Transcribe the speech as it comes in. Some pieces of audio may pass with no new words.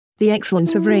the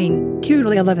excellence of rain.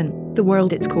 Kural 11. The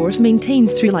world its course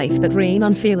maintains through life that rain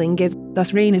unfailing gives,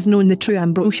 thus rain is known the true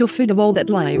ambrosial food of all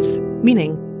that lives,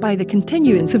 meaning, by the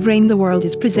continuance of rain the world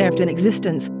is preserved in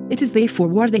existence, it is therefore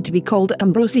worthy to be called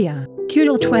ambrosia.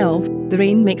 Kural 12. The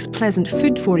rain makes pleasant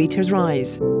food for eaters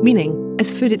rise, meaning,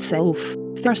 as food itself,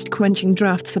 thirst-quenching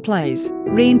draught supplies.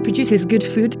 Rain produces good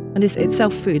food, and is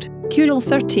itself food. Kural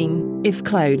 13. If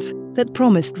clouds, that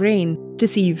promised rain,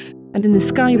 deceive, and in the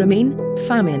sky remain,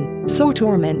 famine, sore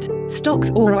torment, stalks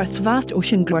o'er earth's vast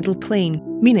ocean-girdled plain,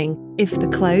 meaning, if the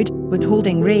cloud,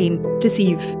 withholding rain,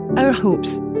 deceive, our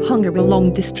hopes, hunger will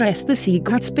long distress the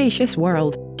sea-girt spacious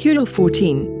world. Kural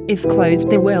 14. If clouds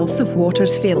their wealth of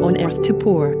waters fail on earth to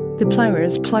pour, the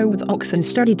ploughers plough with oxen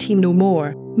sturdy team no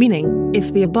more, meaning,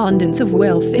 if the abundance of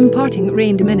wealth imparting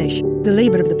rain diminish, the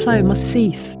labour of the plough must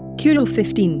cease. Kural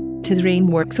 15. 'Tis rain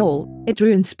works all, it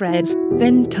ruin spreads,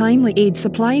 then timely aid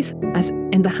supplies, as,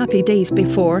 in the happy days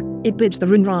before, it bids the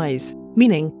ruin rise,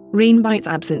 meaning, rain by its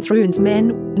absence ruins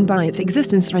men, and by its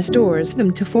existence restores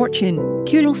them to fortune.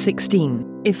 Kural 16.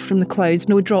 If from the clouds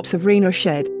no drops of rain are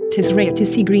shed, 'tis rare to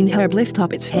see green herb lift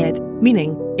up its head,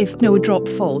 meaning, if no drop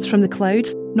falls from the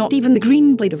clouds, not even the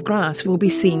green blade of grass will be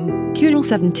seen. Kural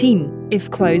 17. If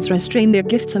clouds restrain their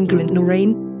gifts and grant no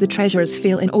rain, the treasures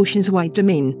fail in ocean's wide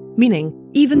domain, meaning,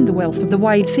 even the wealth of the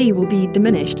wide sea will be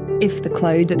diminished, if the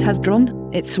cloud that has drawn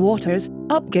its waters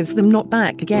up gives them not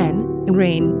back again, in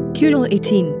rain. Kural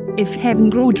 18. If heaven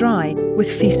grow dry,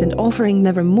 with feast and offering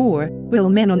nevermore, will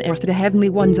men on earth the heavenly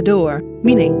ones adore,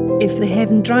 meaning, if the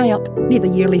heaven dry up, neither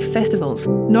yearly festivals,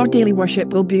 nor daily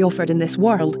worship will be offered in this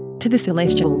world, to the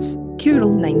celestials.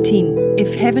 Kural 19.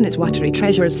 If heaven its watery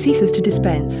treasures ceases to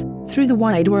dispense, through the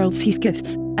wide world cease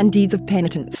gifts, and deeds of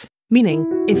penitence, meaning,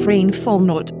 if rain fall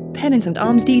not, penance and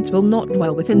alms deeds will not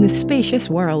dwell within this spacious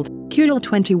world. Kural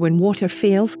 20. When water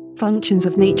fails, functions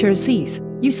of nature cease,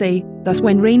 you say, thus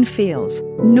when rain fails,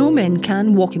 no men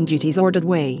can walk in duty's ordered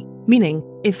way, meaning,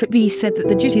 if it be said that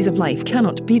the duties of life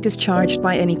cannot be discharged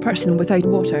by any person without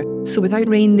water, so without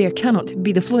rain there cannot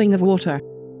be the flowing of water.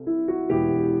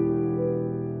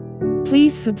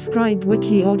 Please subscribe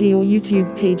Wiki Audio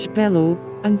YouTube page below,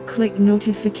 and click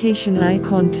notification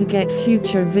icon to get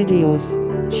future videos.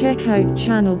 Check out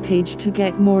channel page to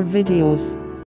get more videos.